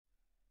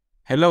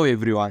Hello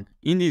everyone,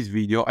 in this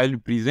video I will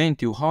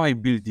present you how I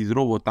built this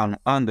robot arm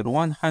under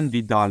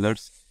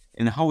 $100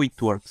 and how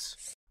it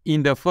works.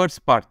 In the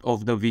first part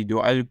of the video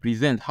I will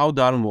present how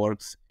the arm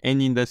works,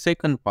 and in the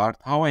second part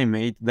how I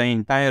made the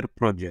entire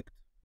project.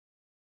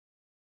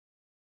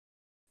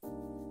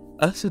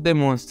 As a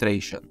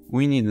demonstration,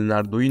 we need an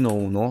Arduino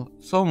Uno,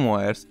 some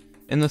wires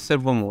and a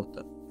servo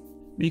motor.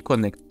 We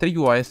connect 3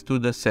 wires to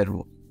the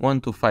servo, 1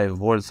 to 5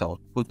 volts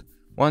output,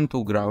 1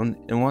 to ground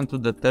and 1 to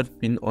the third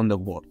pin on the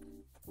board.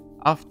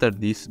 After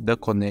this, the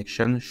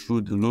connection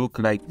should look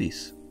like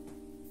this.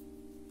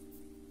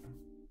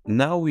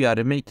 Now we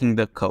are making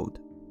the code.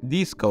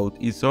 This code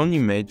is only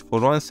made for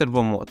one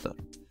servo motor,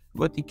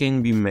 but it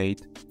can be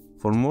made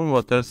for more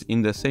motors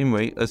in the same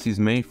way as is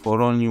made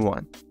for only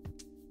one.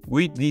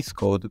 With this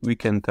code, we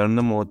can turn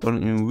the motor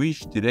in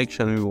which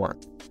direction we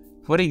want.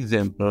 For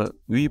example,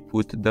 we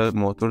put the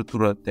motor to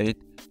rotate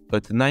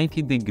at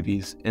 90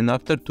 degrees and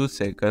after 2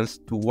 seconds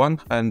to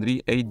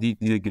 180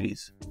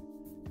 degrees.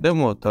 The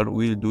motor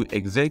will do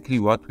exactly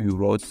what we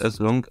wrote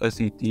as long as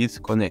it is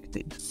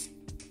connected.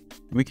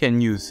 We can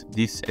use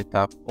this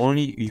setup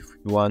only if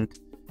we want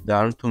the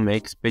arm to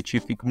make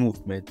specific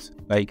movements,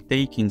 like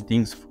taking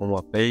things from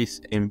a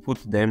place and put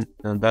them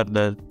in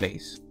another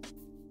place.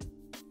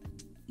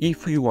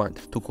 If we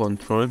want to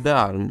control the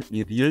arm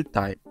in real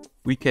time,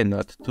 we can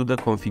add to the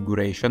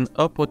configuration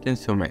a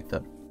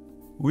potentiometer.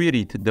 We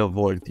read the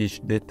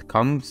voltage that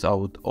comes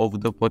out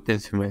of the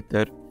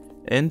potentiometer,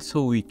 and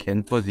so we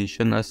can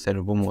position a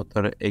servo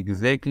motor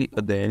exactly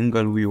at the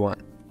angle we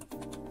want.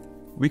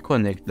 We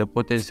connect the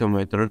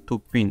potentiometer to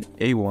pin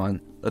A1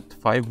 at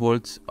 5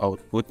 volts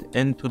output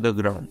and to the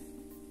ground.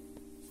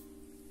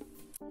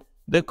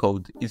 The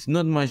code is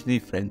not much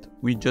different,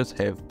 we just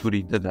have to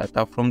read the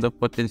data from the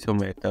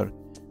potentiometer.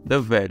 The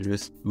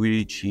values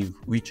we achieve,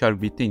 which are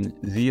between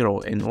 0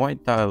 and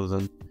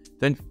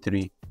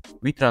 1023,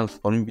 we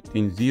transform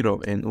between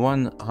 0 and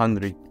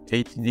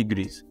 180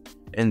 degrees.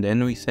 And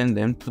then we send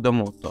them to the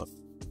motor.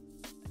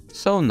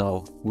 So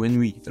now, when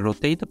we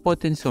rotate the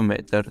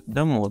potentiometer,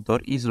 the motor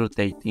is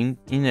rotating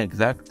in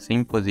exact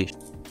same position.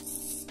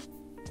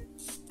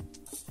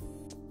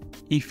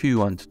 If you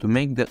want to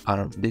make the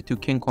arm that you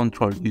can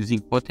control using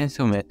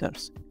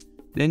potentiometers,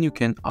 then you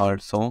can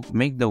also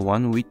make the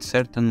one with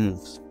certain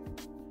moves.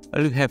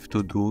 All you have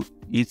to do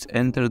is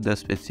enter the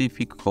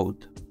specific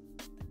code.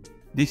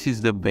 This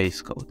is the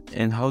base code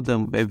and how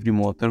every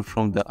motor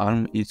from the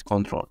arm is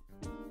controlled.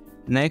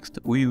 Next,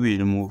 we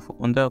will move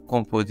on the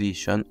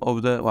composition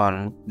of the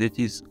arm that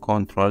is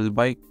controlled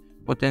by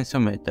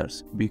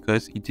potentiometers,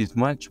 because it is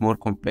much more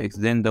complex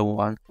than the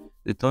one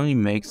that only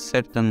makes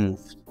certain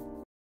moves.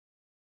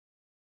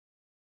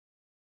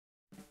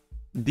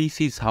 This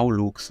is how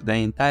looks the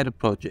entire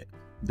project.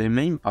 The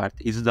main part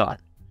is the arm.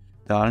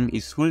 The arm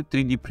is full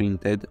 3D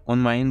printed on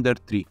my Ender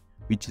 3,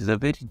 which is a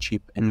very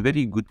cheap and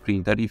very good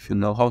printer if you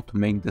know how to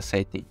make the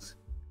settings.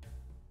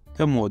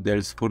 The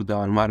models for the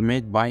arm are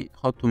made by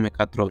How to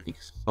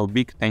Mechatronics, so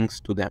big thanks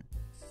to them.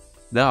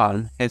 The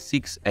arm has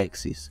 6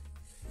 axes.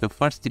 The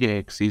first 3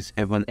 axes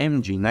have an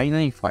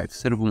MG995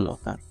 servo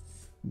motor.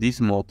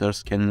 These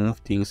motors can move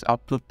things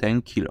up to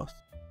 10 kilos.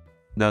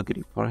 The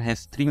gripper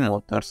has 3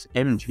 motors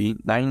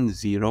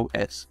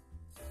MG90S.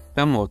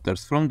 The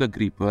motors from the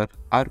gripper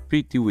are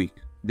pretty weak.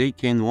 They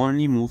can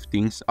only move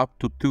things up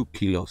to 2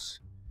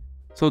 kilos.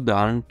 So the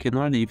arm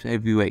cannot lift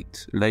heavy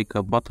weights, like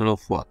a bottle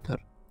of water.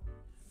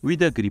 With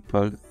the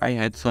gripper, I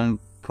had some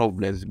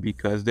problems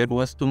because there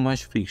was too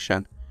much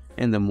friction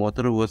and the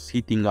motor was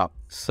heating up,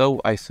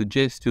 so I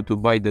suggest you to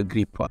buy the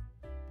gripper.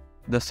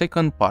 The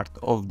second part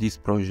of this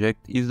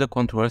project is the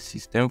control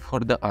system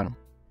for the arm.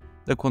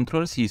 The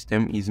control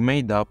system is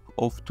made up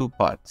of 2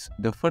 parts.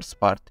 The first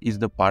part is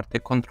the part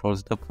that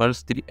controls the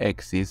first 3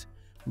 axes,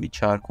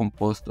 which are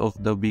composed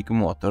of the big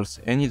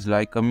motors and is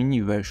like a mini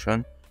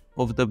version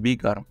of the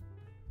big arm,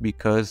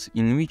 because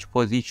in which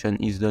position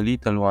is the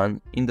little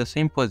one, in the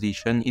same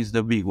position is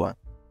the big one.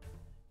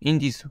 In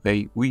this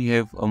way, we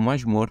have a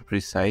much more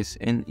precise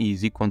and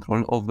easy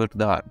control over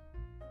the arm.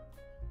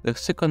 The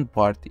second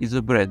part is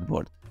a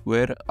breadboard,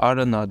 where are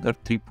another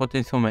 3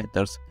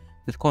 potentiometers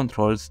that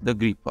controls the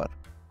gripper.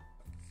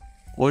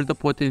 All the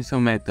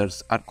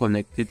potentiometers are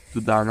connected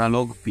to the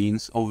analog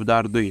pins of the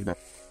Arduino,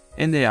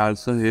 and they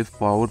also have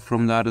power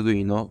from the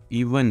Arduino,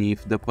 even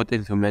if the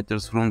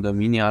potentiometers from the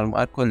mini arm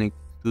are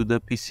connected to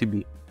the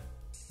PCB.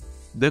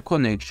 The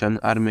connections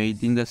are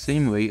made in the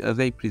same way as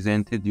I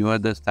presented you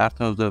at the start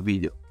of the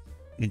video.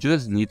 You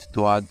just need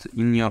to add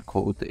in your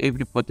code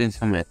every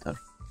potentiometer.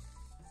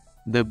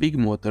 The big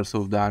motors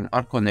of the arm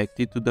are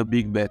connected to the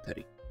big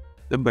battery.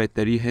 The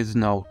battery has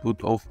an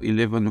output of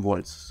 11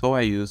 volts, so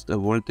I used a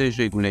voltage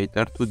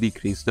regulator to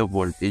decrease the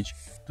voltage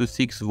to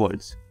 6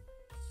 volts.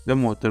 The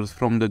motors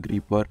from the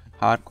gripper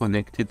are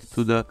connected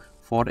to the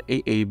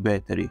 4AA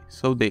battery,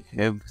 so they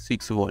have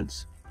 6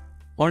 volts.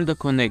 All the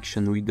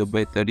connections with the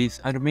batteries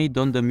are made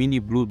on the mini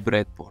blue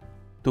breadboard.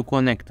 To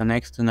connect an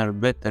external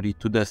battery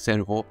to the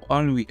servo,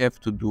 all we have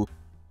to do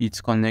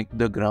is connect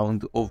the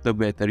ground of the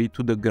battery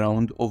to the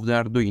ground of the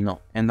Arduino,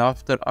 and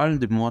after all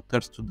the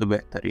motors to the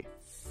battery.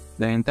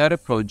 The entire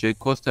project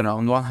cost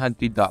around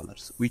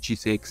 $100, which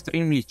is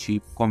extremely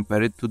cheap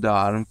compared to the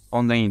arms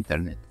on the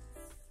internet.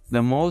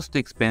 The most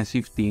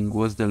expensive thing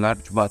was the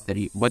large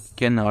battery, but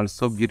can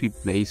also be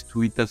replaced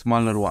with a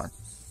smaller one.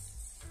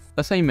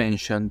 As I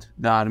mentioned,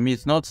 the arm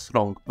is not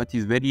strong, but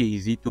is very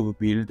easy to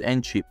build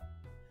and cheap.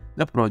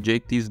 The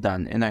project is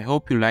done and I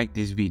hope you like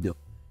this video.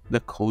 The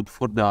code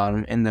for the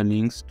arm and the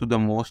links to the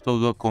most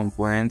of the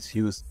components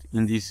used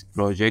in this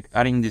project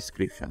are in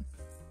description.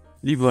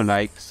 Leave a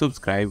like,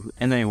 subscribe,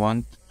 and I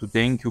want to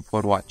thank you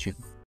for watching.